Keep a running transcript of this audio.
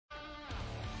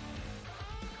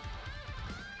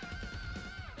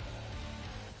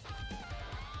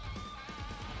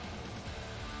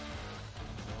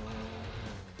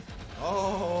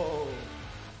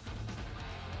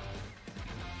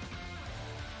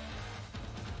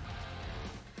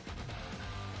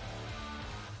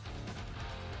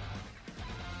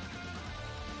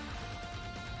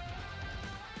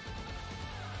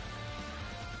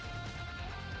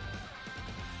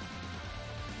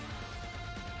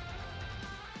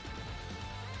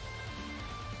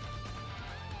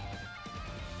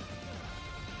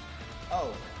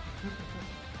Oh.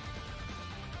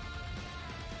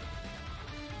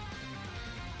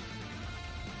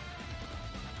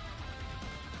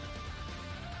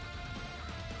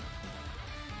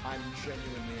 I'm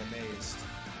genuinely amazed.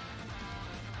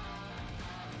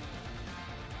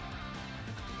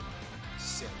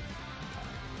 Sick.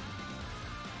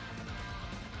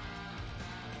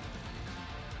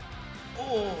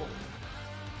 Oh!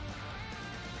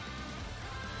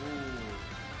 Ooh.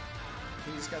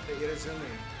 He's got the Irizumi.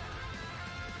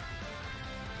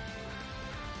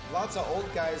 Lots of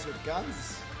old guys with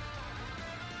guns.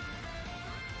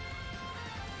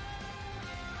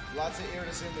 Lots of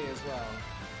Irizumi as well.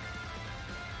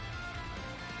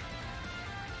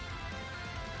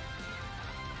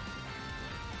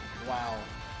 Wow.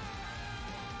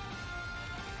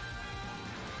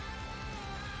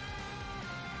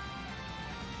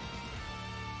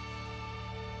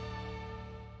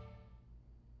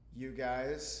 You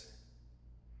guys,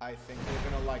 I think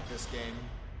you're gonna like this game.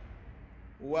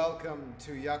 Welcome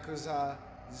to Yakuza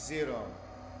 0.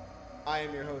 I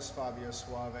am your host, Fabio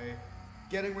Suave,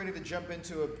 getting ready to jump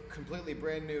into a completely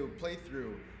brand new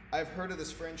playthrough. I've heard of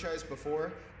this franchise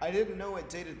before. I didn't know it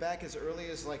dated back as early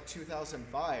as like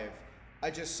 2005.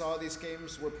 I just saw these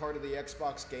games were part of the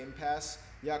Xbox Game Pass,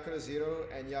 Yakuza 0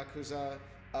 and Yakuza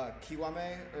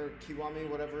Kiwame, or Kiwami,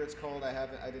 whatever it's called. I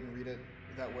didn't read it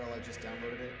that well, I just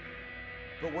downloaded it.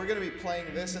 But we're gonna be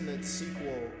playing this and the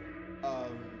sequel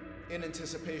in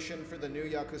anticipation for the new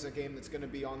Yakuza game that's gonna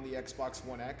be on the Xbox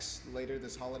One X later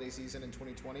this holiday season in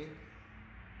 2020.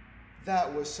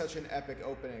 That was such an epic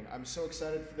opening. I'm so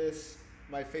excited for this.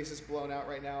 My face is blown out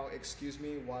right now. Excuse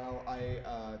me while I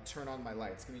turn on my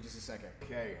lights. Give me just a second.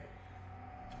 Okay.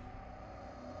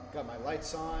 Got my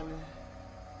lights on.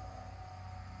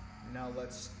 Now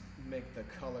let's make the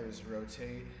colors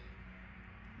rotate.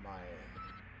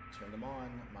 Turn them on.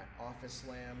 My office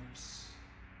lamps.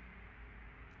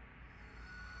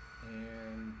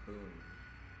 And boom.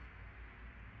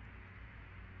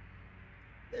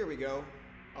 There we go.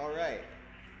 All right,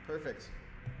 perfect.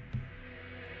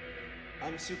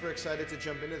 I'm super excited to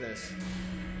jump into this.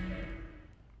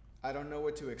 I don't know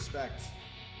what to expect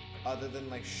other than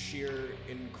like sheer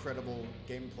incredible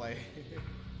gameplay.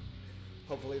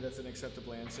 Hopefully that's an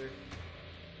acceptable answer.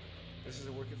 This is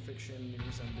a work of fiction, new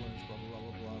resemblance, blah, blah,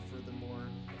 blah, blah, blah. Furthermore,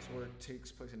 this work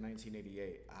takes place in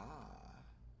 1988. Ah,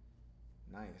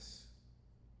 nice.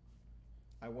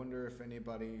 I wonder if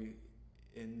anybody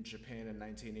in Japan in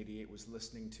 1988 was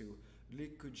listening to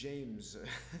Rick James.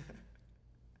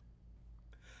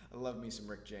 I love me some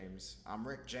Rick James. I'm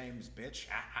Rick James, bitch.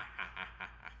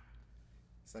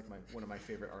 It's like one of my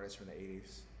favorite artists from the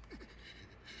 80s.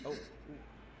 Oh,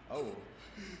 oh.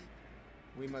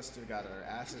 We must have got our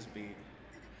asses beat.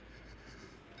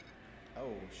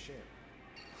 Oh, shit.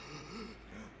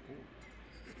 Ooh.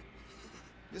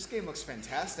 This game looks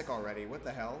fantastic already. What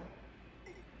the hell?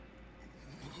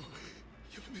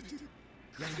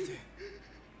 Yamete.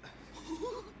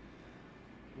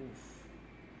 Oof.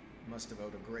 Must have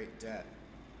owed a great debt.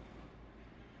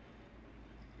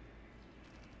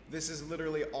 This is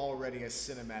literally already a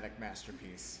cinematic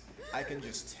masterpiece. I can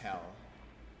just tell.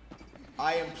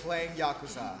 I am playing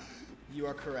Yakuza. You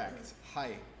are correct.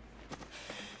 Hi.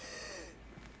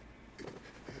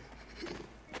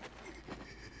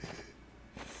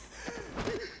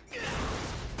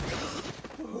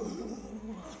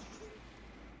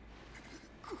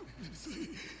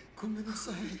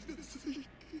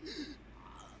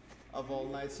 Of all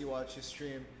nights you watch your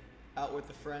stream, out with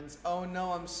the friends. Oh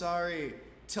no, I'm sorry.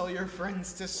 Tell your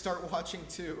friends to start watching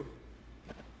too.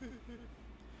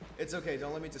 It's okay,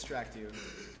 don't let me distract you.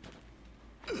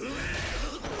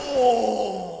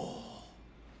 Oh!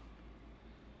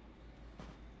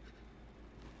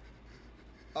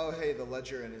 Oh hey, the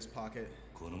ledger in his pocket.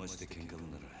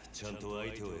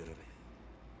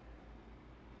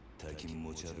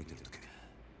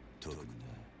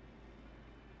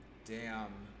 Damn.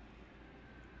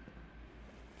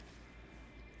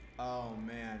 Oh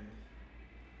man.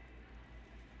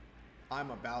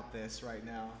 I'm about this right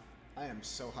now. I am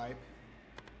so hype.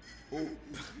 Ooh.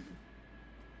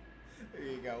 There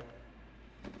you go.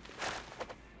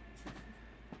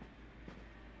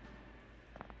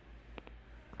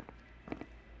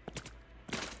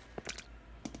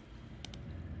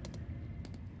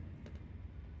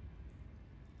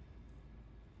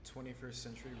 '21st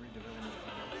century redevelopment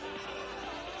plan.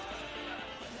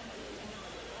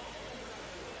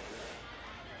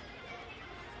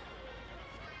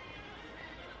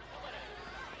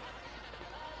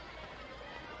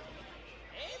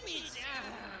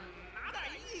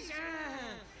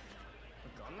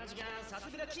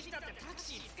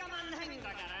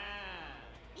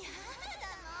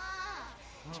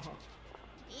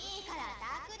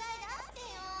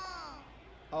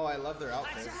 Oh, I love their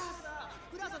outfits.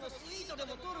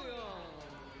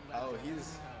 Oh,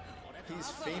 he's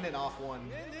fiending off one.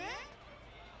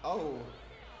 Oh,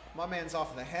 my man's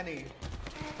off the Henny.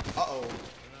 Uh-oh.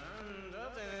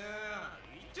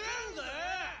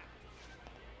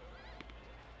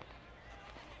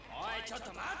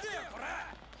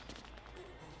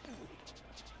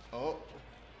 Oh,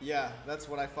 yeah, that's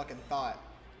what I fucking thought.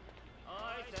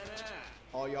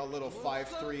 All y'all little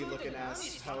 5'3" looking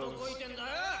ass hoes.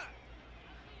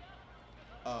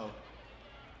 Oh.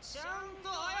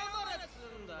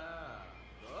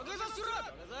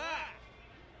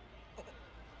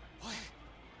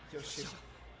 Yoshi.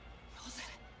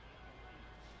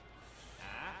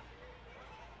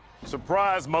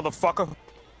 Surprise, motherfucker.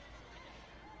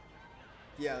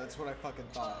 Yeah, that's what I fucking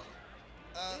thought.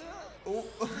 Oh.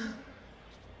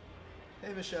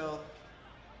 Hey, Michelle.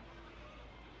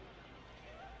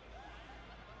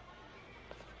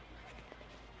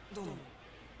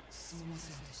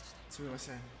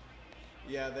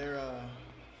 Yeah,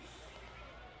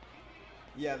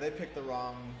 yeah, they picked the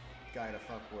wrong guy to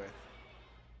fuck with.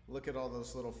 Look at all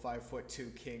those little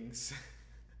 5'2" kings.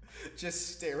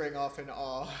 Just staring off in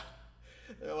awe.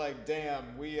 They're like,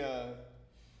 damn, we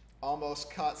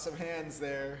almost caught some hands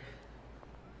there.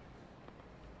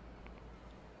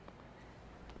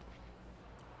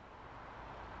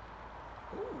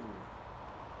 Ooh.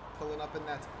 Pulling up in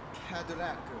that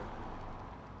Cadillac.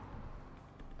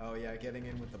 Oh yeah, getting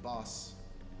in with the boss.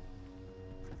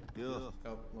 Yo.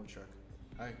 Oh, loan shark.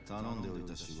 Hi. 頼んでおい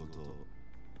た仕事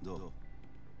どう？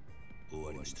終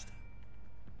わりました。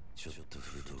ちょっと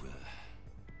封筒が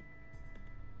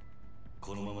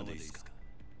このままでいいですか？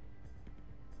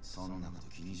そんなこと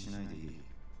気にしないでいい。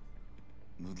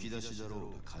むき出しだろ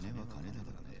うが金は金だ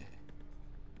からね。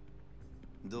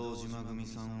堂島組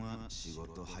さんは仕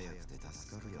事早くて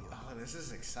助かるよ。Oh, this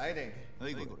is exciting. は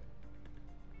いこれ。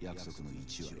約束の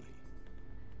1割。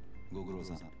ご苦労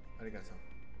さん。ありがとう。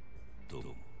どう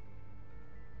も。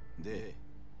で、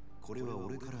これは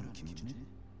俺からの気持ちね。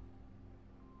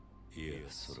いや、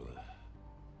それは。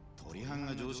鳥藩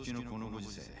が常識のこのご時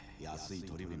世、安い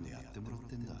取り分でやってもらっ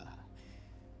てんだ。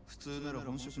普通なら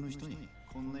本職の人に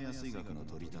こんな安い額の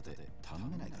取り立て頼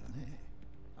めないからね。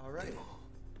Alright.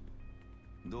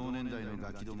 同年代の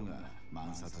ガキどもが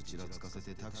万札ちらつかせ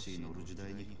てタクシー乗る時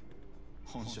代に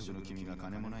本職の君が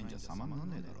金もないんじゃ様になん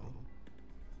ねえだろ。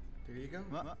There you go.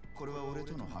 ま、これは俺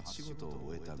との初仕事を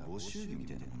終えたご祝儀み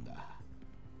たいなもんだ。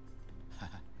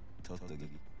とっとき。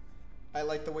I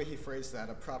like the way he phrased that.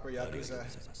 A proper Yakuza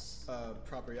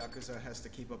has to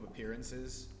keep up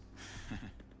appearances.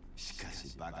 しか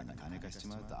しバカに金貸しち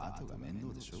まうと後が面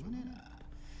倒でしょうがねえな。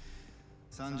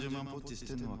30万ポッチ捨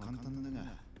てるのは簡単だ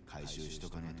が、回収しと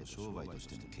かねえと商売とし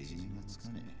てのけじめがつか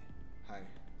ねえ。はい。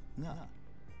なあ。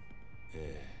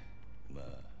ええ、まあ。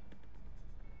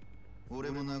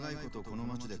俺も長いことこの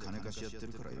町で金貸しやって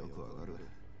るからよくわかる。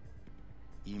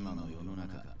今の世の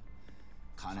中、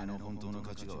金の本当の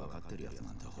価値が分かってるやつ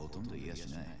なんてほとんどいや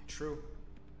しない。True.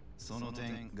 その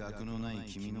点、学のない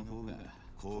君の方が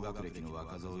高学歴の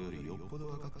若造よりよっぽど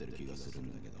分かってる気がするん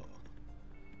だけど、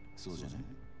そうじゃない？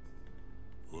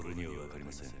俺には分かり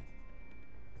ません。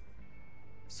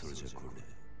それじゃこ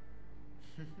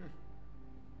れで。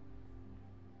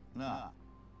なあ、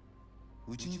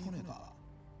うちに来ねえか？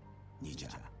兄ちゃ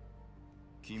ん。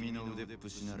君の腕っぷ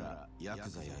しならヤク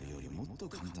ザやるよりもっと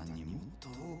簡単にもっと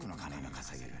多くの金が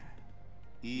稼げる。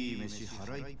いい飯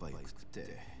腹いっぱい食っ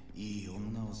ていい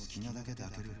女を好きなだけ抱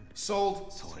ける。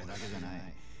 Sold. それだけじゃな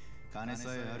い。金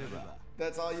さえあれば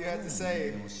That's all you had to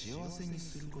say. 幸せに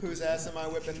すること。 Whose ass am I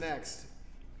whipping next?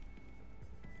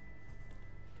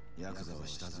 ヤクザは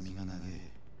下積みが長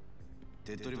え。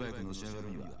手っ取り早くのし上がる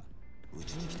にはう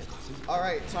ちに来て稼ぐ。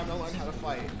 Alright, time to learn how to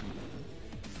fight.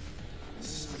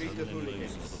 Street the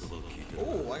hooligans.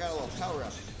 Oh, I got a little power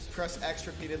up. Press X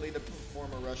repeatedly to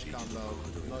perform a rush combo.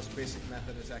 The most basic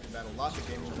method is active battle. Lots of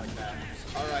games are like that.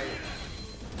 Alright.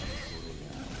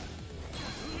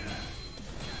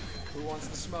 Who wants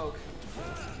the smoke?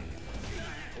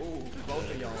 Oh,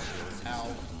 both of y'all.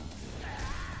 Ow.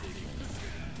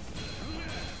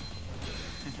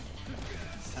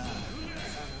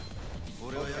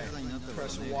 Okay.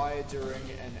 Press Y during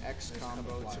an X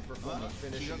combo to perform a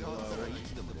finishing blow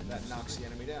that knocks the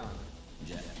enemy down.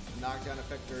 Knockdown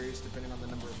effect varies depending on the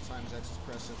number of times X is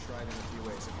pressed, so try it in a few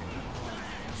ways. Okay.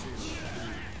 1, 2, 3,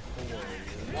 4.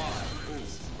 Y. Ooh.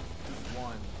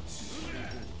 1, 2.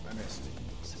 Ooh, I missed. 1,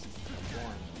 2,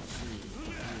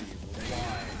 3. Y.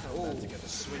 Oh,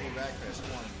 swinging back Press 1,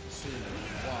 2,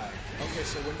 Y. Okay,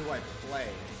 so when do I play?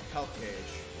 Health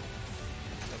gauge.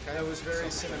 Okay. That was very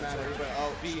cinematic, but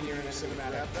oh, B near an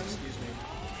cinematic. Excuse me.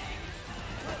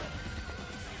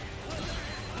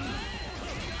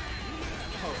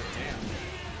 Oh, damn.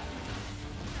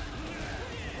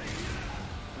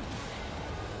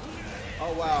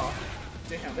 Oh, wow.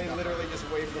 Damn, they literally just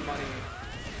waved the money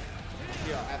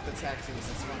at the taxis.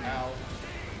 It's fun. Ow.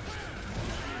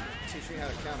 Teach me how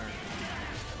to counter.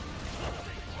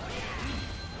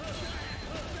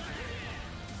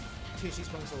 Teach these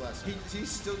punks a lesson. He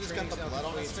still just got the blood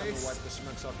on his face. Wipe the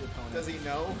smirks off your opponent. Does he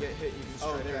know? You get hit, you can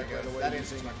strike there right away. That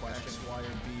answers my question. X, Y,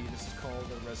 or B. This is called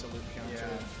a resolute counter. Yeah.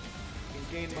 You can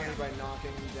gain money by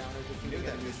knocking down or defeating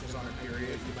enemies on a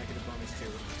period. You might get a bonus too.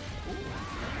 Ooh.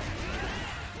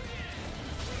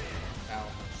 Ow.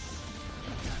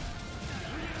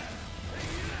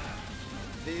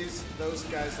 Those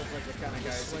guys look like the kind of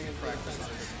guys that can practice on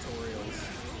the tutorials.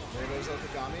 There goes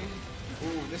Okagami.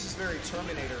 Ooh, this is very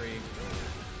Terminator-y.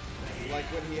 Like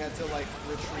when he had to like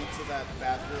retreat to that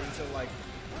bathroom to like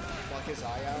pluck his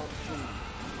eye out. Ooh.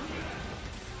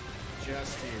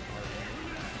 Just to you, partner.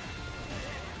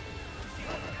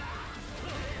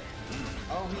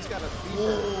 Oh, he's got a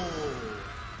beeper.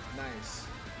 Nice.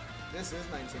 This is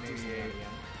 1988.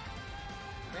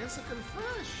 Man's looking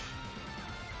fresh.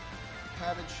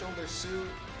 Padded shoulder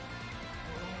suit.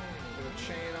 With a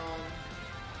chain on.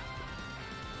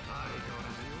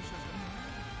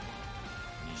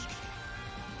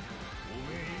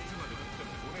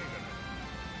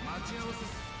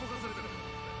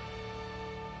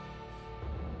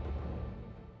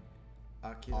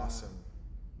 Awesome.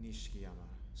 Nishikiyama.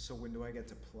 So when do I get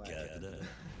to play?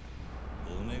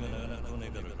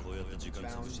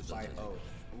 Bound by oath.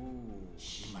 Ooh.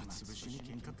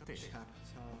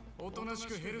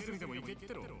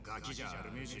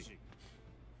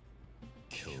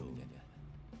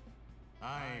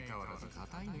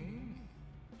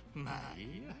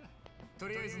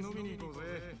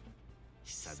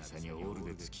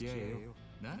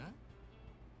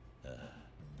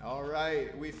 All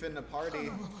right, we finna party.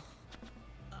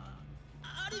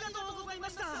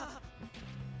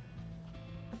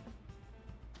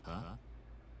 Huh?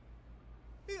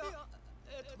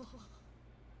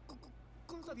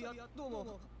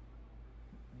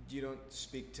 You don't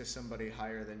speak to somebody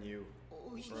higher than you, bro.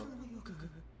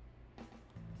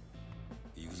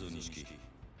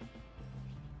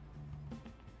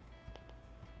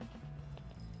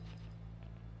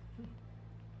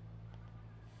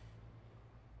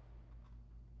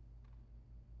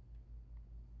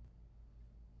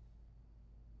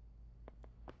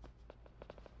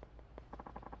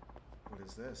 What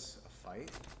is this? A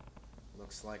fight?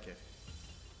 Looks like it.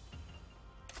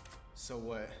 So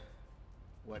what?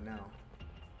 What now?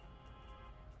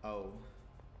 Oh.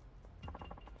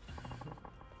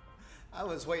 I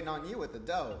was waiting on you with the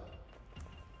dough.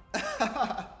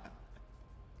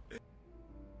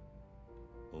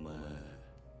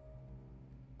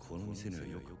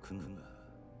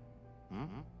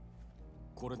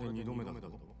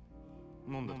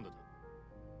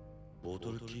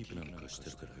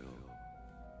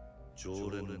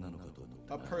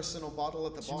 A personal bottle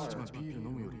at the bar.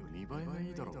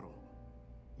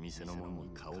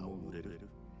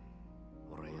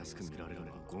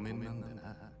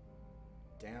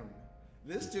 Damn.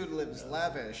 This dude lives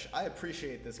lavish. I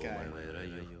appreciate this guy.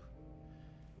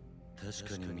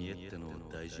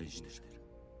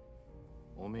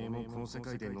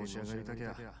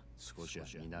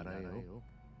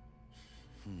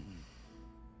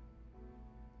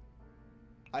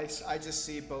 I just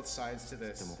see both sides to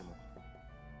this.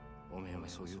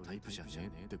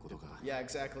 Yeah,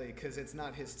 exactly, because it's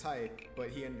not his type, but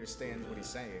he understands what he's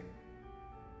saying.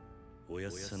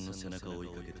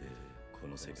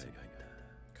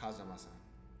 Kazama-san.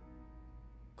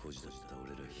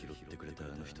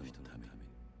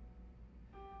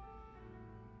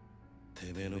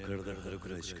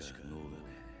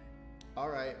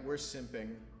 Alright, we're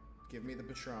simping. Give me the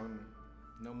Patron.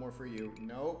 No more for you.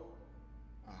 Nope.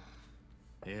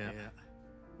 Yeah.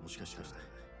 もしかしたら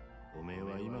おめえ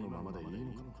は今のままでいい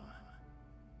のかもか。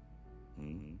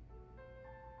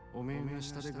おめえが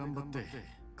下で頑張って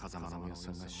風間のや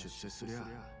さんが出世すりゃ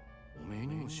おめえ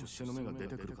にも出世の芽が出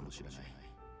てくるかもしれない。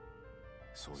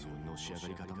そういうのし上が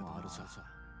り方もあるさ。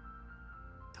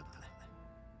ただ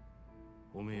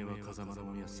おめえは風間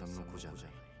のやさんの子じゃない。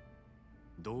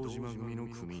堂島組の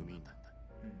組員だ。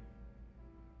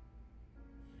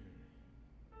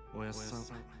おやっさん。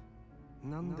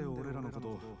なんで俺らのこと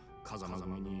を風間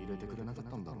組に入れてくれなかっ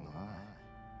たんだろうな。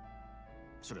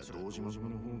それは堂島組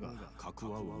の方が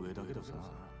格は上だけどさ。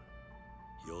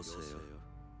要請よ。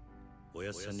お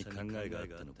やっさんに考えがあっ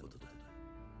てのことだ。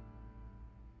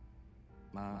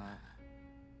まあ、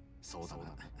そうだな。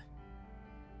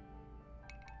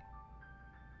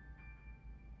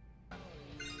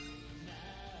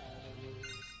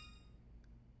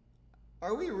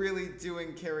Are we really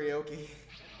doing karaoke?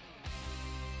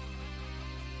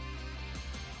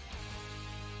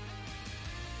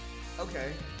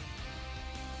 Okay.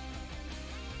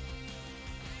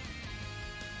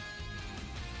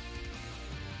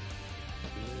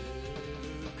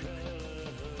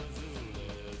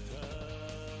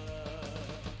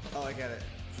 Oh, I get it.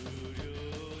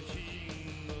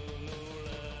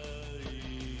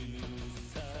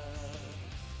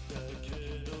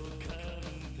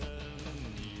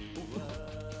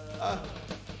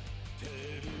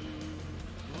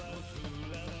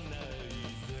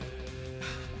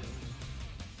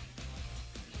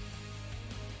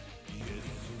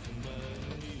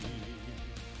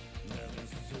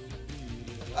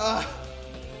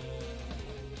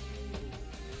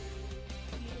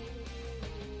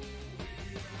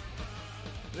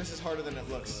 This is harder than it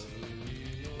looks.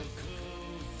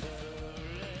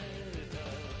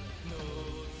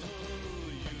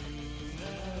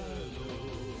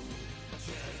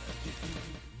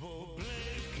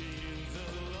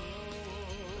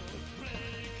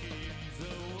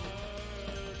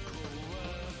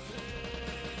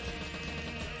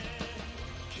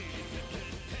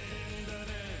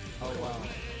 Oh wow,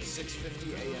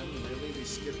 6:50 a.m. Really? We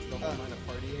skipped the whole night of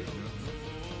partying?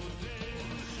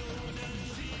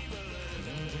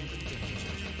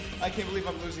 I can't believe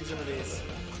I'm losing some of these.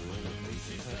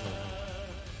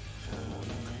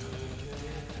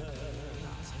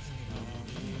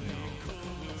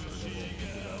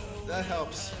 That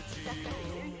helps.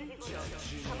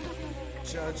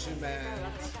 Judgment.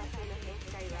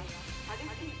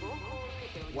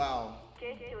 Wow.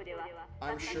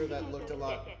 I'm sure that looked a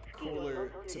lot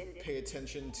cooler to pay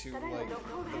attention to, like,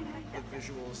 the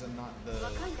visuals and not the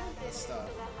stuff.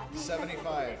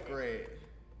 75, great.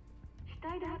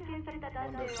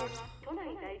 Wonderful.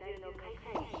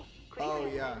 Oh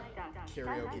yeah,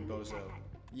 karaoke bozo.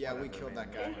 Yeah, we killed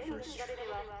that guy first.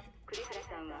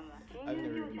 I've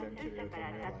never even done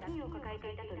karaoke in real life.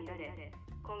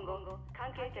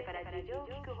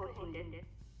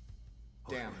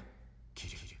 Damn.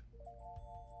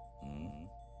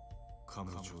 彼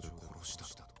女で殺した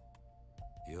と。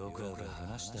よくある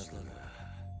話だろうな。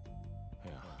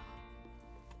いや、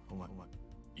お前、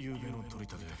夕べの取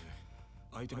り立てで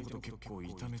相手のこと結構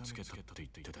痛めつけたって言っ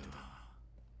てたよな。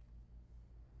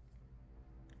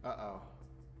Uh-oh.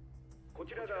 こ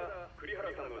ちらが栗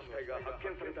原さんの死体が発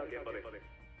見された現場です。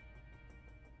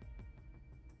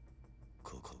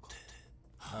ここって。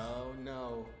Oh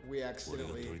no, we 俺が accidentally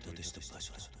取り立てした場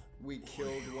所だ。we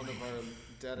killed one of our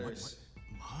debtors.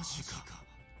 マジか。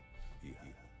いや、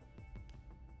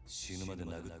死ぬまで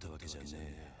殴ったわけじゃね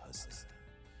えはずだ。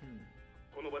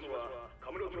この場所は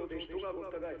カムロ町で人がご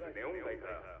った返すネオン街か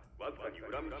らわずかに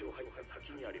裏道を入った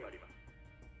先にあります。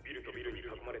ビルとビルに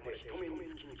囲まれて人目に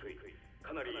つきにくい、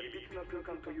かなりいびつな空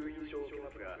間という印象を受け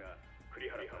ますが、栗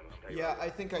原さんの死体は Yeah,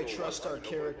 I think I trust our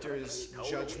character's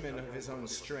judgment of his own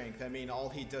strength. I mean,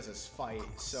 all he does is fight,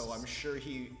 so I'm sure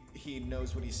he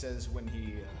knows what he says when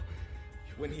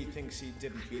he thinks he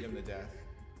didn't beat him to death.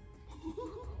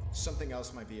 Something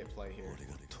else might be at play here. 俺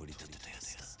が取り立てたや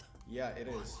つだ。Yeah, it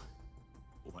is.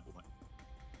 お前、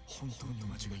本当に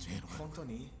間違いねえのか。本当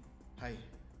に？はい。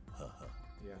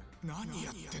Yeah. 何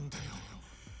やってんだよ。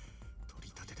取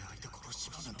り立てで相手殺し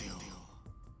ちまうんだよ。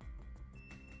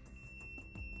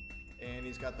And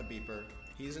he's got the beeper.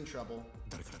 He's in trouble.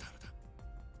 誰かだ。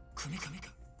組か。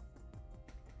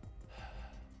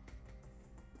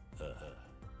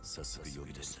早速呼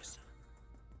び出した。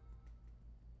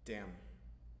Damn.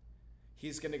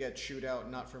 He's gonna get chewed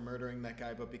out not for murdering that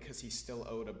guy, but because he still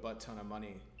owed a butt ton of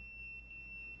money.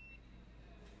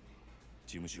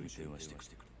 事務所に電話してく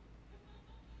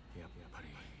れ。やっぱり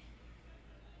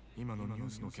今のニュー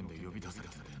スの件で呼び出され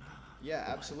たんだよな。Yeah,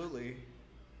 absolutely.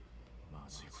 ま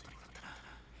ずいことになったな。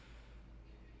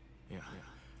いや、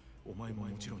お前も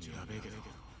もちろんやべえけど、こ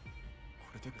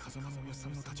れで風間のおやっさ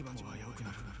んの立場も危うく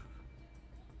なる。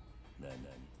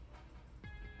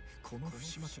この不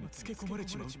始末につけ込まれ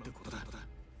ちまうってことだ。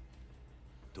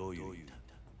どういう意味だ。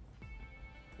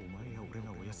お前や俺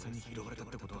がおやっさんに拾われたっ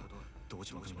てことは同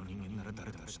時国の人間なら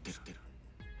誰でも知ってる。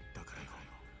だからよ、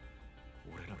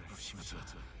俺らの不始末は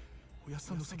おやっ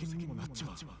さんの責任にもなっち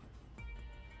まう。だか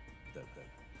ら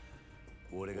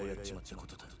俺がやっちまったこ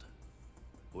とだ。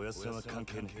おやっさんは関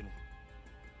係ねえ。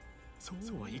そ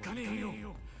うはいかねえ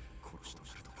よ。殺しと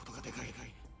なるとことがでかい。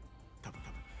多分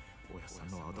親さん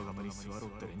の後釜に座ろ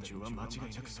うって連中は間違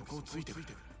いなくそこをついてくる。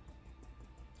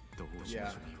どうしま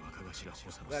しょう、若頭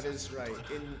補佐の。 That is right.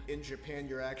 In Japan,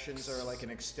 your actions are like an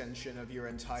extension of your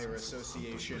entire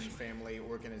association, family,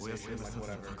 organization, like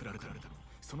whatever.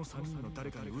 その3人の誰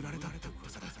かに売られたって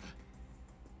噂だ。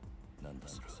なんだ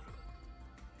それ。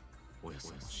親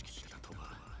さんの仕切ってた鳥羽、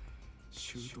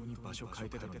周到に場所変え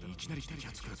てたのにいきなり摘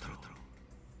発くるだろう。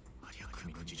ありゃ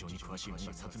組の事情に詳しい者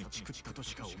が札にチクったと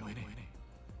しか思えねえ。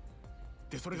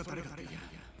でそれが誰かって言や、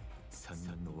3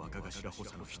人の若頭補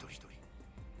佐の一人、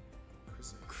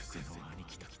クゼの兄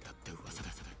貴だったって噂だ。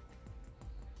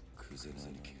クゼの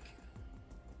兄貴、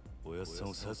おやっさん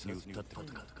を札に売ったってこ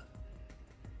とか。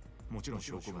もちろん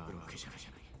証拠があるわけじゃない。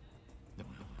でも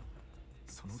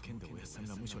その件でおやっさん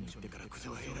が無所に行ってからクゼ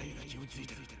はえらい勢いつい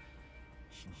てる。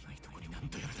火のないとこになん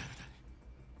とやらだ。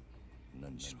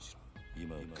何しろ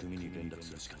今は組に連絡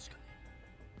するしか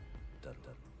だろ。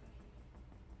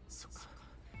そうか、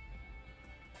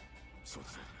そう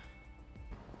だな。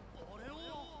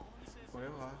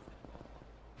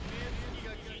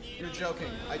You're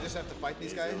joking. I just have to fight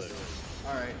these guys?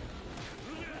 Alright.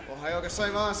 Ohayou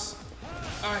gozaimasu.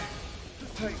 Alright.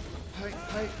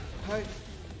 Hi.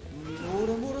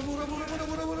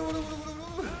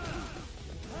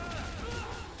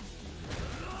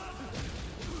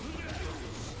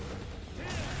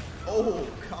 Oh,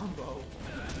 combo.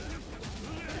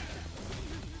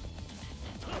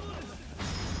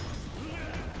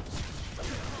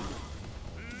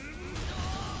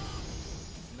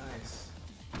 Nice.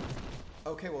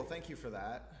 Okay, well, thank you for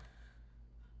that.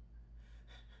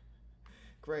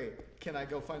 Great. Can I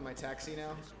go find my taxi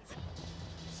now?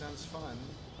 Sounds fun.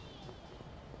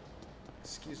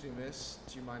 Excuse me, miss.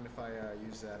 Do you mind if I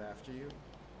use that after you?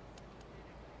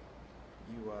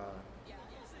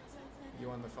 You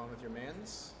on the phone with your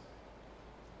mans?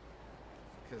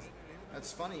 Cause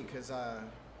that's funny, cause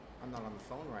I'm not on the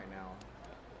phone right now.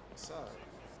 What's up?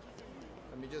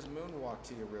 Let me just moonwalk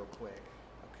to you real quick,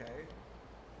 okay?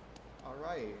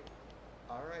 Alright,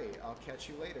 I'll catch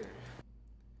you later.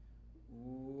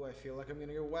 Ooh, I feel like I'm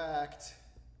gonna get whacked.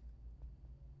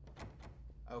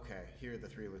 Okay, here are the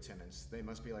 3 lieutenants. They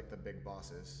must be like the big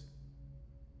bosses.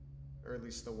 Or at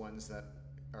least the ones that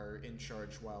are in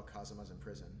charge while Kazuma's in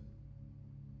prison.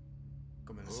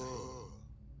 Gomenasai. Oh,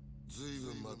 随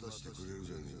分待たしてくれる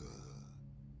じゃね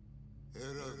えか。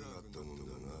偉くなったもんだ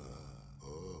な。お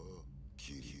う、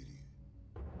キリ。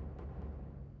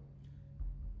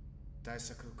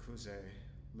Daisaku Kuze,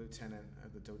 lieutenant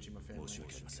of the Dojima family. 申し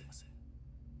訳ありません。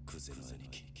クゼの兄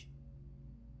貴。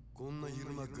こんな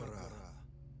昼間から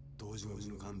道場の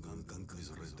幹部がガンクリ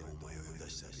されてお前を呼び出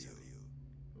した理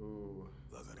由。Ooh.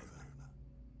 わかるな。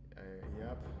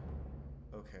Yep.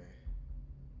 Okay.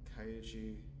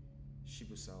 Kaiji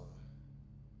Shibusawa.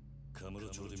 カムロ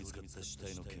町で見つかった死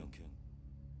体の件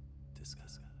ですか。は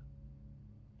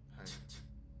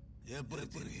い。やっぱり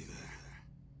てめえか。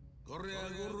これは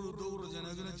ゴルフどころじゃ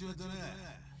なくなっちまったな。なあ、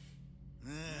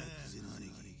クゼの兄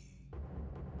貴。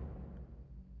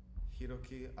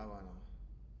Hiroki Awano.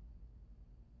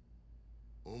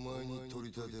 お前に取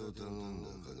り立てを頼んだ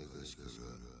金貸しから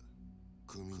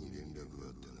組に連絡があ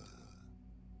ってな。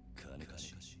金貸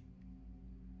し。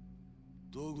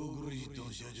東国クレジット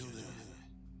の社長だ。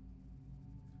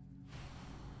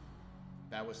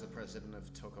That was the president of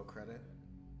Toko Credit?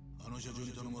 あの社長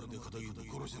に頼まれて仇と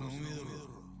殺したのおめえだろ。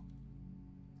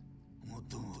もっ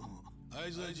とも、あ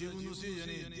いつは自分のせいじゃ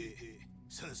ねえって、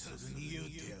さっさと逃げようっ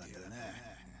てやがったな。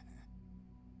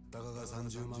たかが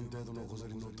30万程度の小競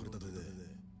りの取り立てで、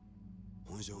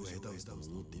本性が下手をしたと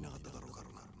思っていなかっただろうから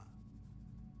な。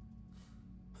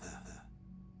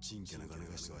ちんけな金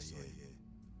貸しとはいえ、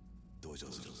同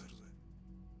情するぜ。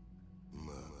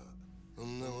まあ、そ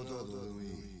んなことはどうでもいい。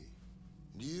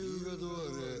理由がどう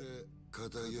あれ、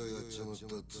仇をやっちまった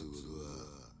っつうこと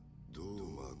は、どう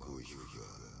幕を引く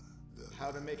か。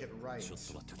How to make it right. ちょっ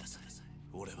と待ってください。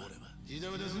俺は。ジダ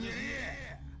バダすんじゃね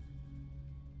え。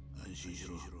安心し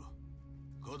ろ。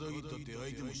仇ったって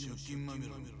相手も借金まみれ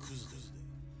のクズだぜ。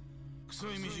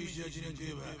臭い飯7、8年食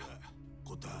えば、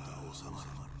答えは収まる。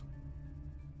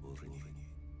俺に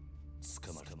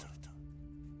捕まれた。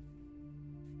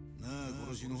なあ、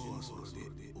殺しの方はそれで、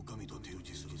お上と手打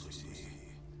ちするとして。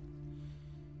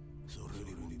それよ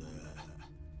り問題は。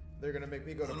They're gonna make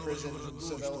me go to prison,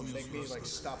 so they'll make me like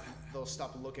they'll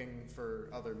stop looking for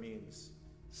other means.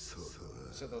 So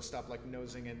they'll stop like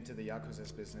nosing into the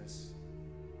Yakuza's business.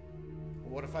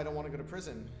 What if I don't want to go to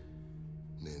prison?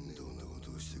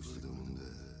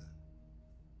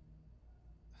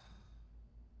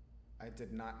 I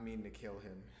did not mean to kill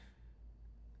him.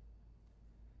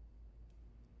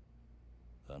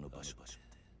 あの場所で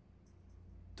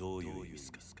どういう意味で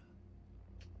すか？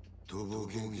とぼ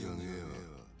けんじゃねえよ。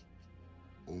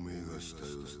おめえが死体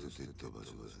を捨ててった場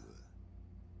所だ。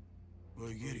お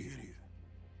いゲリ、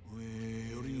お前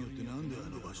よりによってなんであ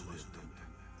の場所でやったんだ。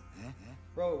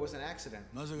Bro, it was an accident.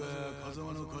 まさか風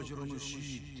間の頭の指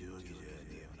示ってわけじゃね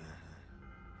えよ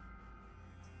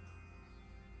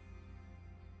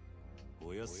な。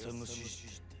おやっさんの指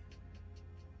示っ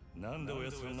てなんでおや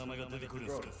っさんの名前が出てくるん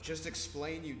です Bro, か？ just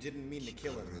explain you didn't mean to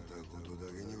kill him. れたこと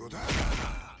だけに答え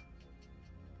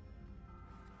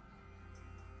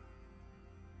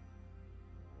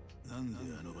なんで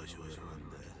あの場所を選んだ。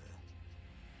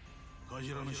頭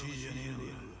の指示じゃねえの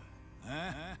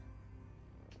か。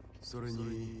それ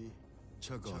に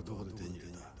チャカはどこで手に入れ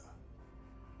た。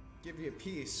 Give you a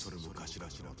piece. それも頭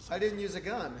の I didn't use a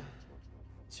gun.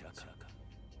 チャカか。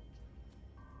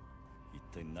一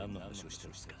体何の話をしてる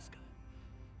んですか？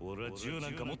俺は銃な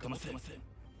んか持ってません。こ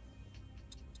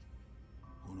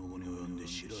の後に及んで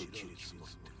白を切りつぶ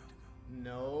すってか。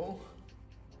 No.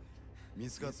 見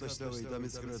つかった下を痛め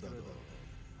つけられた後、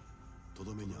と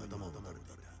どめに頭を叩かれてい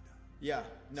た。 Yeah,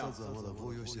 no. サツはまだ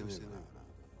抱擁してねえか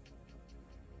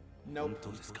な。Nope. 本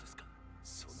当ですか？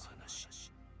その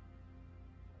話。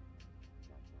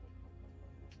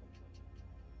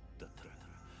だったら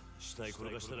死体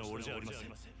転がしたのは俺じゃありません。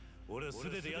俺は素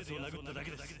手で奴を殴っただ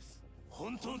けです。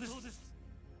本当です。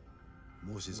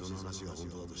もしその話が本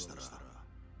当だとしたら、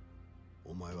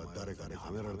お前は誰かに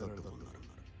はめられたってことになる。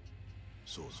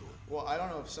そうそう。 Well, I don't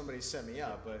know if somebody set me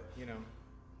up, but you know.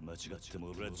 間違っても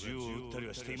俺は銃を撃ったり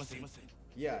はしていません。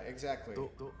 Yeah, exactly.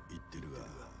 と言ってるが、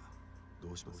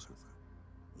どうしますか。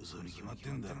嘘に決まって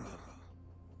んだろ。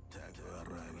たく笑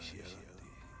いしやがっ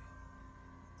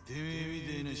て。てめえ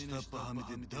みたいな下っ端はめて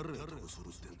誰が得する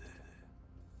ってんだ。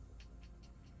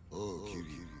おうキリ、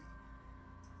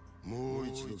もう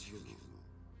一度聞くぞ。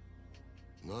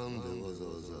なんでわざ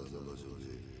わざあの場所で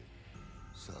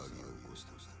騒ぎを起こし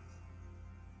たんだ。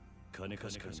金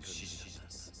貸しからの指示だったん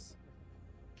です。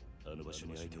あの場所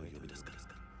に相手を呼び出すから。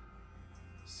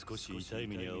少し痛い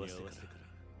目に合わせてか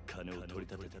ら金を取り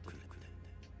立ててくれって。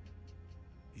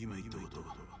今言ったこと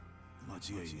間違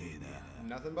いねえ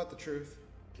な。 Nothing but the truth.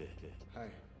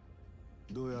 Hi.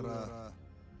 どうやら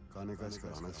金貸しか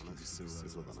ら話聞く必要があり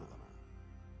そうだな。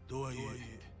とはいえ、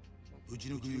うち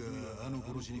の国があの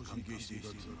殺しに関係していた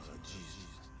っていうのは事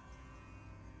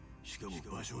実。しかも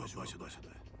場所は場所だ。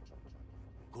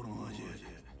このままじゃ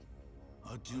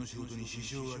あっちの仕事に支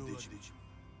障が出ちまう。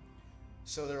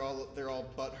 So they're all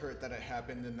butthurt that it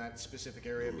happened in that specific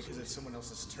area because it's someone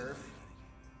else's turf,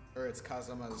 or it's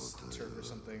Kazama's turf or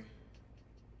something.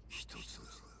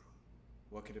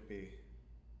 What could it be?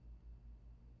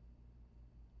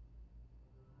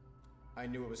 I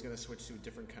knew it was gonna switch to a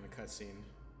different kind of cutscene.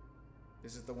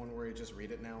 Is it the one where you just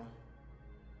read it now?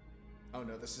 Oh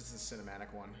no, this is the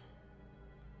cinematic one.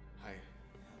 Hi.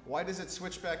 Why does it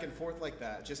switch back and forth like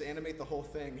that? Just animate the whole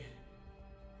thing.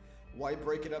 Why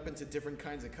break it up into different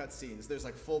kinds of cutscenes? There's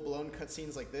like full-blown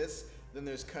cutscenes like this, then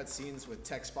there's cutscenes with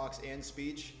text box and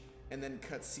speech, and then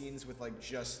cutscenes with like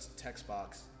just text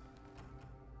box.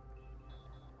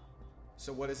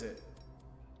 So what is it?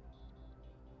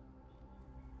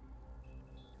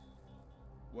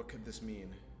 What could this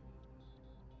mean?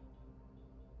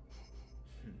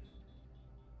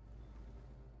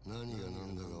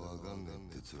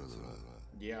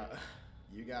 Yeah,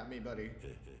 you got me, buddy.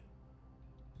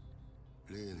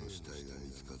 例の死体が見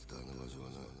つかったあの場所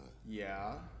はな。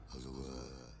Yeah. あそこは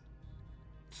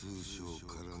通称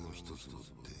からの一つっ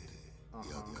て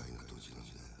厄介な土地なん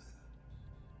だ。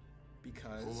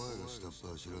Because お前が下っ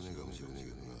端は知らねえかもしれね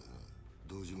えけどな。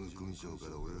道事務組長か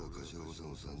ら俺ら頭補佐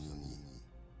の3人に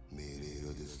命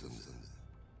令が出てたんだ。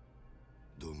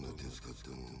どんな手使って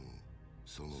も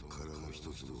その殻の一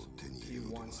つを手に入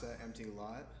he れようと。 wants that empty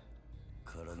lot.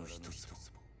 殻の一つ。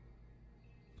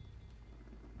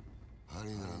針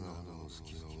の穴ほどの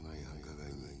隙間もない繁華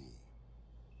街に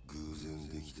偶然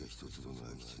できた一つの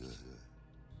空き地だ。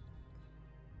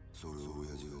それを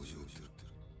親父が欲しがって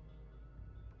る。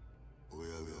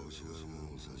親が欲しがるも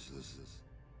のを差し出す。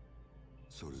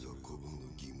それが子分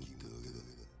の義務ってわけだ。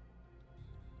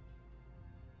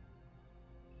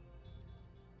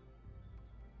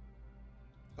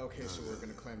Okay, so we're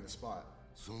gonna claim the spot.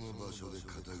 その場所で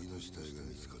仇の死体が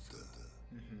見つかった。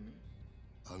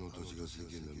あの土地が世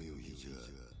間の目を引いちゃ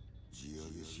地上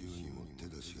げしようにも手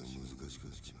出しが難しくな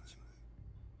っちまう。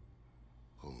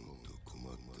ほんと困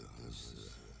った話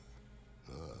さ。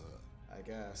ああ。 I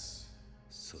guess.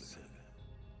 それが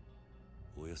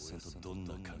おやっさんとどん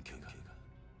な関係が。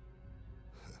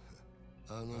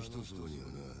あの一つには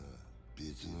な、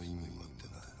別の意味もあって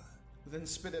な。Then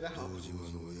spit it out. 堂島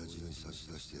の親父に差し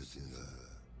出したやつには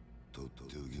とって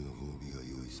おきの褒美が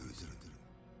用意されてる。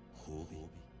褒美？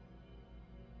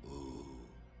おう、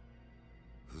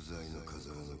不在の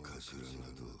風間の頭な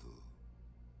ど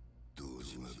堂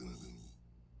島組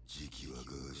次期若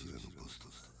頭のポス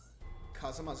トだ。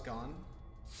 Kazuma's gone?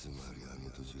 つまりあの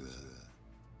土地は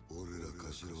俺ら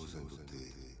頭補佐にとって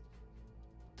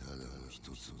ただの一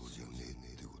坪じゃねえ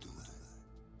ってことだ。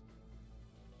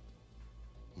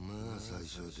まあ最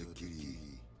初はてっき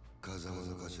り風間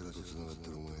の頭と繋がって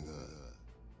るお前が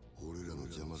俺らの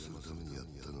邪魔するためにやっ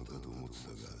たのかと思って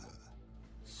たが、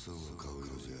その顔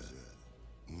色じゃ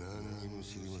何にも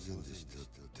知りませんでしたっ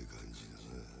て感じだ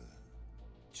な。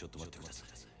ちょっと待ってください。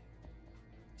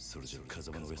それじゃ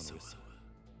風間の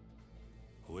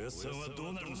おやっさんはど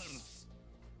うなるんです？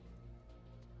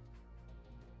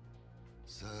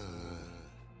さあ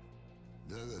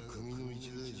な、だが組の一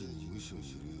大臣に無視を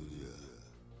するようじゃ頭。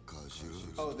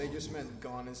 Oh, they just meant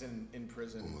gone as in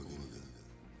prison. おまけに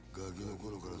ガキの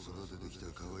頃から育ててき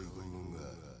た可愛い子犬が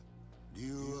理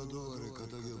由はどうあれ仇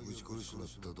をぶち殺しまっ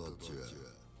たとあっちゃ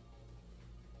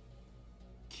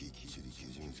きっちりけ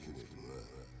じめつけねえと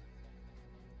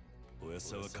な。おやっ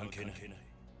さんは関係ない。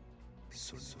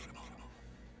それで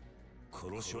俺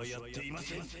も殺しはやっていま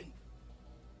せん。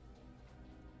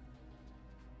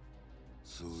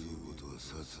そういうことは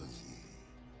さつに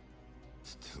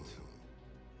つっても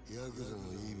ヤクザの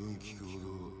言い分聞くほど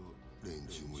連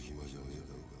中も暇じゃねえ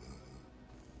だろうかな。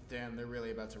 Damn, they're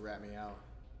really about to rat me out.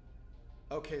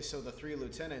 Okay, so the 3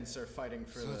 lieutenants are fighting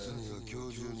for さつ the... には今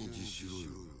日中に実施ろ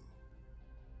よ。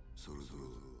そろそろ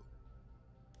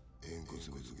縁故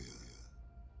詰めとけや。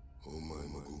お前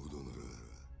も極道なら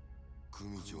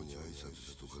組長に挨拶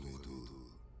しとかねえと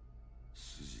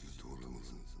筋が通らねえ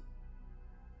ぞ。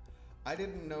 I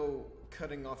didn't know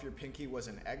cutting off your pinky was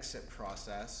an exit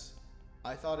process.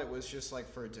 I thought it was just like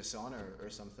for dishonor or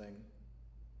something.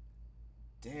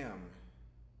 Damn.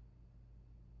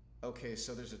 Okay,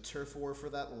 so there's a turf war for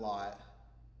that lot.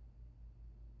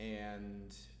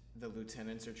 And the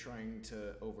lieutenants are trying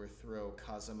to overthrow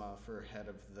Kazuma for head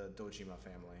of the Dojima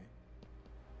family.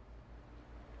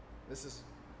 This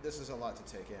is a lot to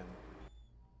take in.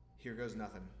 Here goes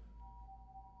nothing.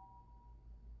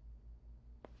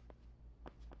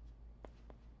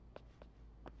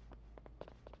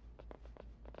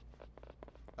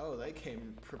 Oh, they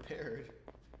came prepared.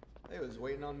 They was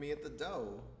waiting on me at the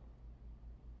door.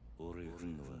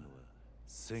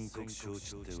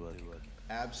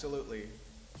 Absolutely.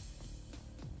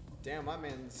 Damn, my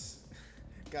man's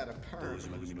got a perm.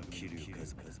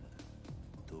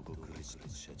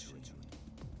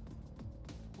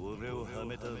 俺をは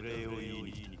めた礼を言い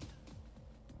に来た。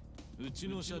うち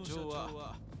の社長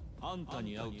はあんた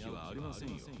に会う気はありません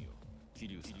よ、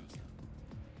桐生さん。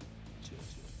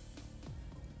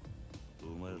お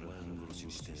前ら半殺し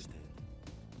にして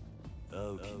会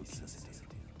う気にさせてやる。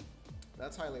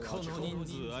 That's highly この logical. 人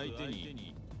数相手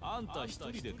にあんた一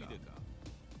人でか。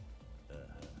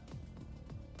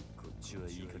こっちは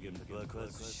いい加減爆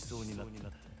発しそうになった。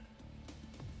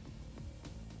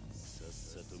さっ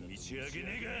さと道上げね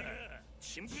えが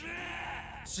チンプレー。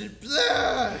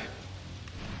 Shibla!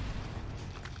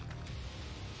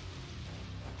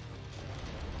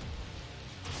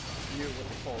 You with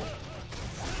the pole.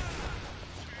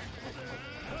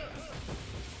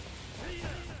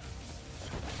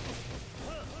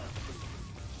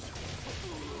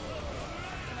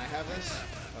 Can I have this?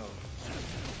 Oh.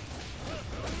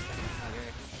 Okay.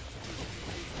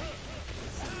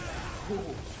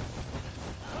 Ooh.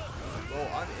 Oh,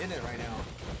 I'm in it right now.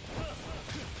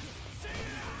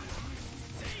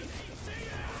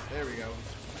 There we go.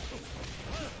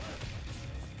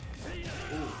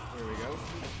 Ooh, there we go.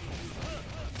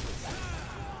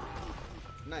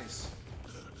 Nice.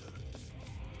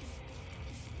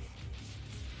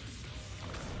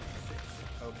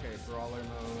 Okay, brawler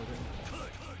mode.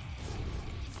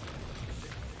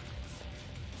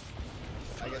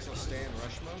 I guess I'll stay in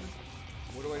rush mode?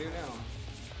 What do I do now?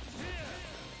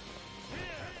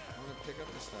 I want to pick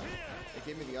up the stuff. It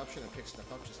gave me the option to pick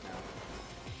stuff up just now.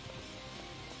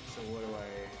 So what do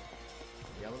I...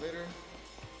 The elevator?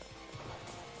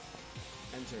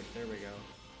 Enter. There we go.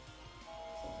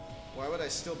 Why would I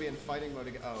still be in fighting mode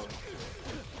again? Oh.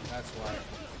 That's why.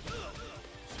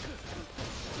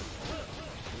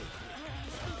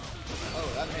 Oh,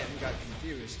 that man got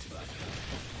confused.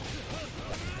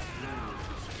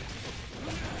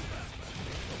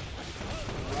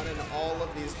 Running all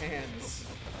of these hands.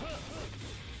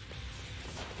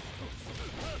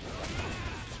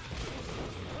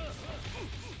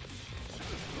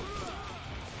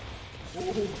 Ooh,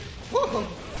 whoa,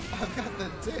 I've got the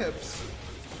dips.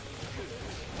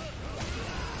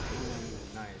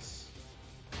 Ooh, nice.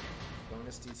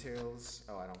 Bonus details.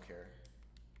 Oh, I don't care.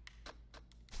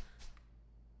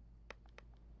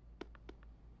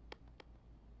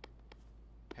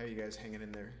 How are you guys hanging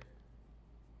in there?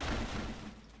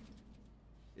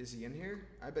 Is he in here?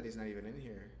 I bet he's not even in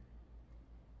here.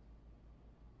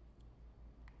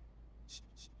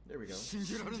 There we go.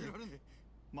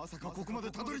 まさかここま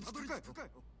でたどり着くかよ。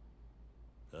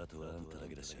あとはあんただ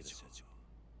けだ社長。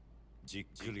じっ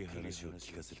くり話を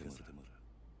聞かせてもらう。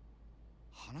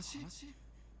話？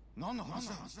何の話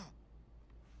だ？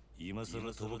今さ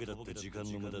らとぼけだって時間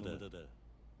の無駄だ。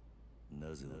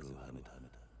なぜ俺をはめた？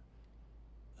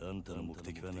あんたの目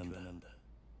的は何だ？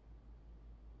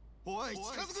おい、近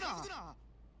づくな！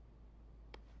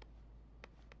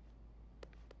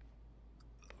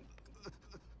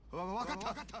わかっ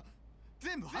た。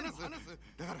全部話す。だ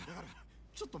から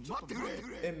ちょっと待ってくれ。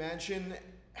 Imagine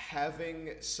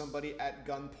having somebody at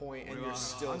gunpoint and you're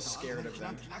still scared of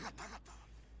them.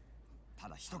 た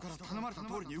だ人から頼まれた通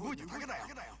りに動いただけだよ。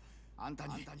あんた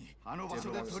にあの場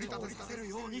所で取り立てさせる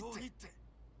ようにって。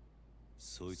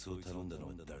そいつを頼んだの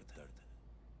は誰だ？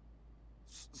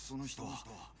その人は。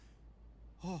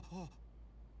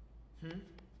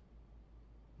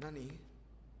何？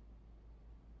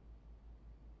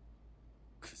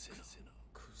クゼの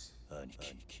兄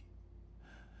貴。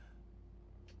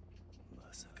ま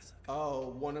さか。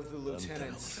Oh, one of the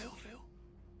lieutenants.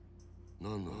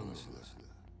 何の話だ？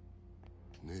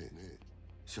ねえ、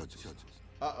社長。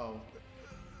Uh-oh.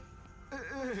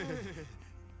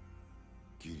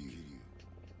 キリ、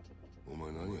お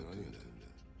前何やってんだよ。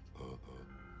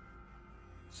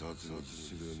殺の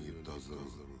父親に言ったはずだろう。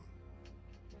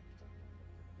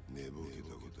寝ぼけ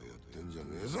たことやってんじゃね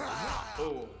えぞ。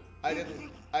 Oh, I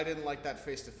didn't like that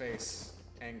face-to-face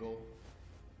angle.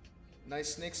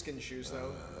 Nice snakeskin shoes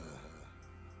though.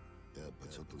 やっぱ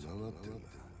ちょっとなまってんだ。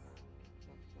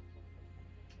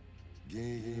現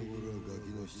役の頃はガキ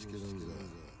のしつけなんざ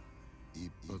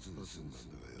一発で済んだ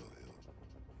んだよ。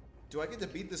 Do I get to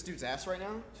beat this dude's ass right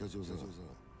now? 社長さん、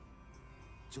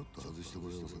ちょっと外しても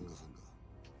らえませんか。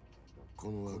こ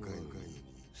の若いのに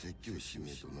説教し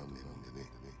めえとなんねえなんでね。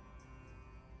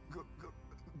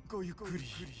ごゆっくり。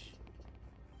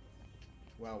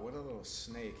 Wow, what a little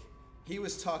snake. He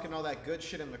was talking all that good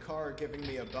shit in the car, giving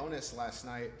me a bonus last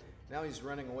night. Now he's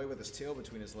running away with his tail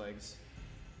between his legs.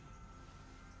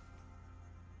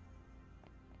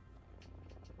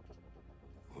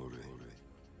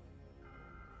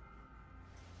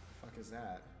 Fuck is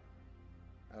that?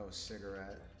 Oh,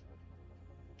 cigarette.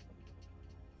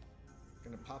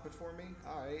 Gonna pop it for me?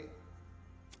 Alright.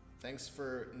 Thanks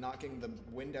for knocking the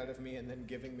wind out of me and then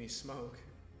giving me smoke.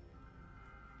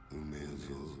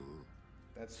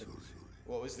 That's the...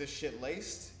 What, was this shit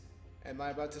laced? Am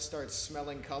I about to start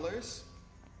smelling colors?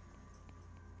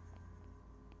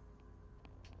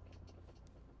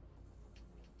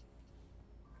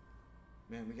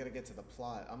 Man, we gotta get to the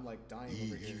plot. I'm like dying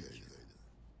over here.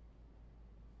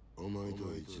 お前と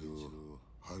は一度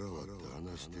腹割って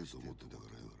話してと思ってたか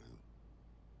らよ。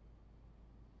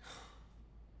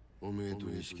おめえと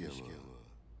錦山は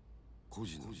孤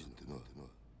児なんだってな。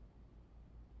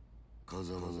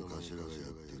風間の頭がやって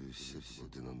る施設っ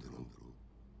てなんだろう。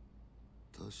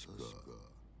確か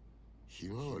ひ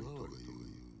まわりとかいう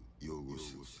養護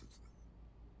施設。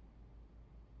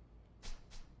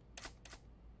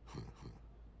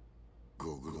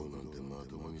極道なんてま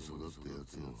ともに育ったや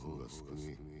つの方が少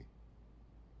ねえ。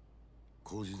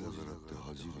孤児だからって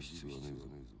恥じる必要はねえぞ。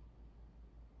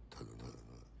ただな、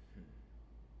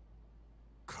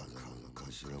風間の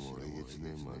頭もえげつ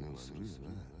ねえ真似をするよ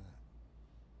な。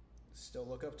Still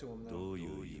look up to him though. どうい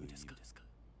う意味ですか？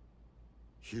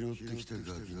拾ってきた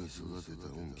ガキに育て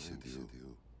た恩着せてよ。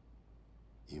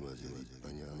今じゃ立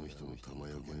派にあの人の玉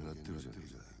よけになってるじゃねえ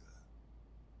か。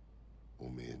お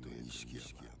めえと錦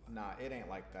山。Nah, it ain't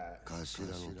like that. 頭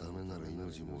のためなら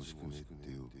命も惜しくねっ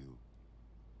てよ。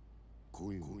こ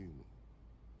ういうの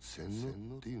洗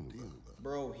脳っていうのか。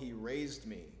 Bro, he raised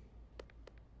me.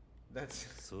 That's...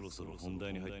 そろそろ本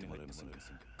題に入ってもらえませんか？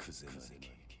クゼの兄貴。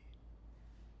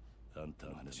あんた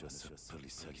の話はさっぱり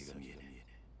先が見えねえ。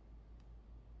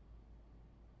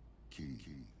キ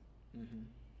リ。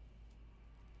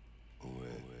お前、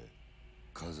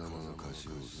風間の歌詞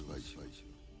をスパイし。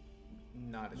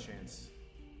 Not a chance.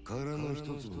 殻の一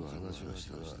粒の話はし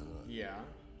たな。 Yeah.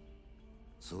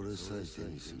 それさえ手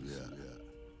にすりゃ、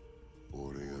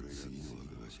俺が次の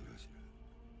若頭、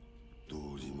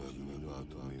堂島組の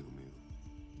後目を。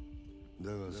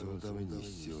だがそのために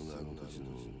必要なあの時の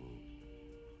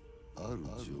ある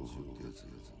情報ってやつ。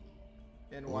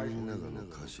And 俺の中の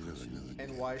頭が握って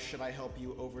and why should I help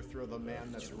you overthrow the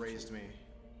man that's raised me?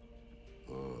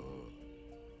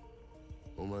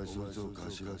 お前そいつを頭か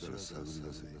ら探り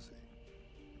出せ。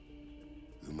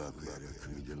うまくやれば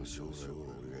組手の将来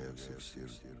を俺が約束してや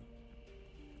る。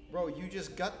 Bro, you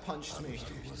just gut punched me.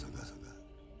 まさか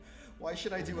Why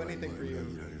should I do anything for 裏 you?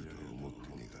 切られるとは思って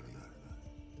ねえからな。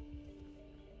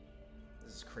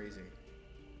 This is crazy.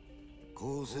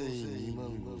 構成員2万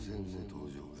5千の登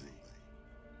場会。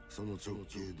その直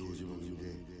系同時番組で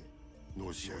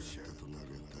のし上がったとな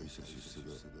る大社出世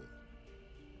だ。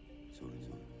それに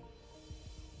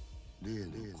例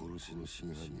の殺しの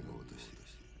真犯人も渡して。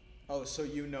 Oh, so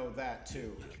you know that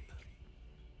too.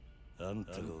 あん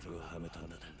たが俺をはめたん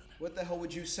だね。 What the hell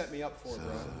would you set me up for, bro?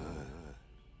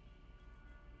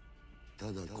 た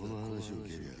だこの話を蹴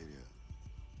りゃ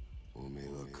おめえ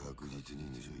は確実に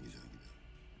無条件だ。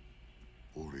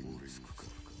俺につくか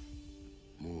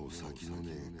もう先の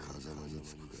ねえ風間に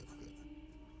つくか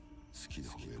好きな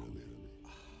方選べ。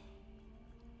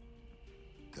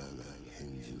だが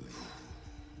返事は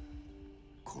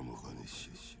この場でし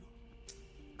よう。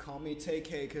 Call me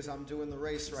TK because I'm doing the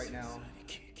race right now.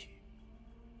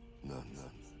 なんだ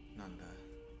Nanda.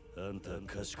 あんたは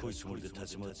賢いつもりで立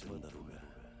ち回ってるんだろうが、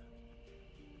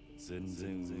全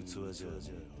然器じゃね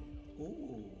え。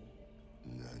 Ooh.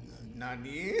 な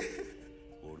Nani?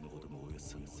 俺のこともおやっ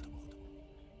さんのこと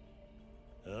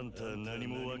も。あんたは何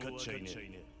も分かっちゃいね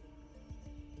え。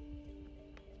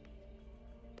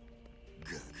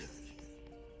ガガ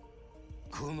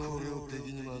この俺を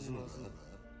敵に回すのか。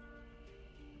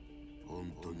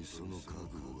本当にその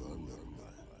覚悟があんだろう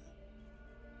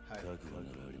な。 覚悟な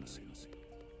らありますよ。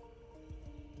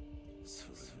そ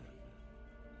れ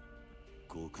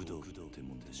極道って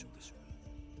もんでしょう。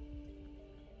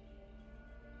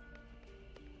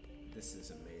 This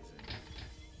is amazing.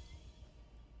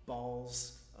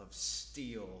 Balls of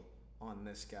steel on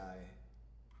this guy.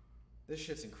 This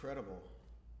shit's incredible.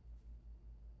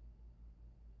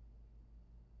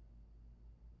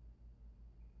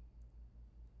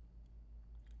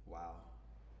 Wow.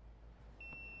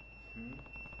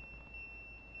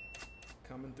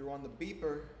 Coming through on the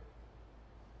beeper.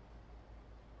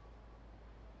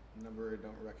 Number I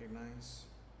don't recognize.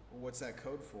 What's that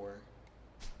code for?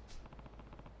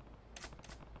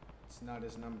 It's not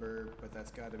his number, but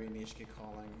that's got to be Nishiki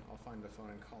calling. I'll find the phone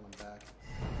and call him back.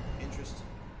 Interesting.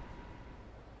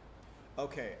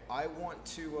 Okay, I want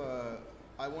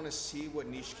to see what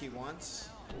Nishiki wants.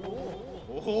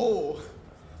 Oh,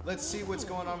 let's see what's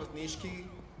going on with Nishiki.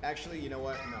 Actually, you know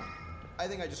what? No, I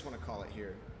think I just want to call it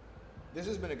here. This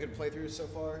has been a good playthrough so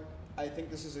far. I think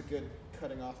this is a good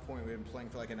cutting off point. We've been playing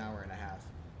for like an hour and a half.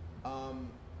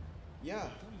 Yeah,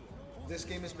 this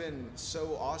game has been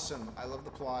so awesome. I love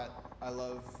the plot. I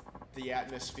love the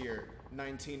atmosphere.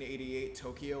 1988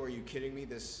 Tokyo, are you kidding me?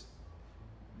 This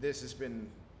has been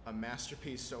a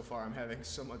masterpiece so far. I'm having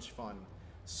so much fun.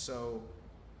 So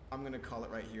I'm gonna call it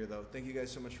right here though. Thank you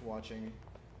guys so much for watching.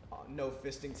 No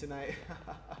fisting tonight.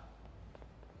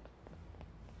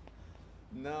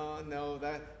 No,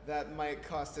 that might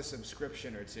cost a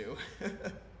subscription or two.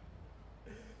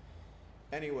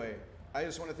 Anyway, I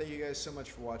just want to thank you guys so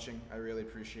much for watching. I really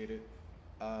appreciate it.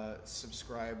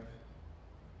 Subscribe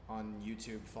on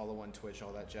YouTube, follow on Twitch,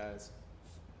 all that jazz.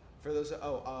 For those,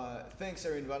 thanks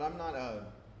everyone, but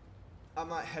I'm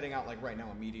not heading out like right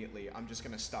now immediately. I'm just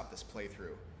gonna stop this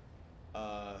playthrough,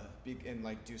 and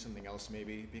like do something else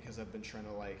maybe, because I've been trying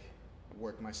to like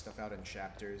work my stuff out in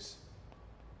chapters.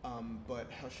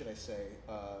 But how should I say?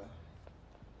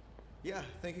 Yeah,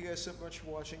 thank you guys so much for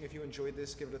watching. If you enjoyed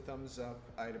this, give it a thumbs up.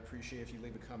 I'd appreciate if you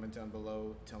leave a comment down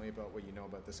below. Tell me about what you know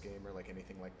about this game or like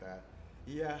anything like that.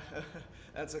 Yeah,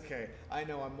 that's okay. I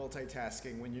know I'm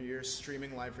multitasking when you're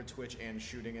streaming live for Twitch and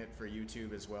shooting it for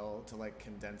YouTube as well to like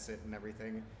condense it and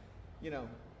everything. You know,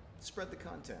 spread the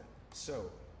content.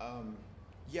 So,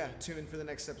 yeah, tune in for the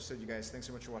next episode, you guys. Thanks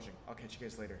so much for watching. I'll catch you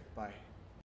guys later. Bye.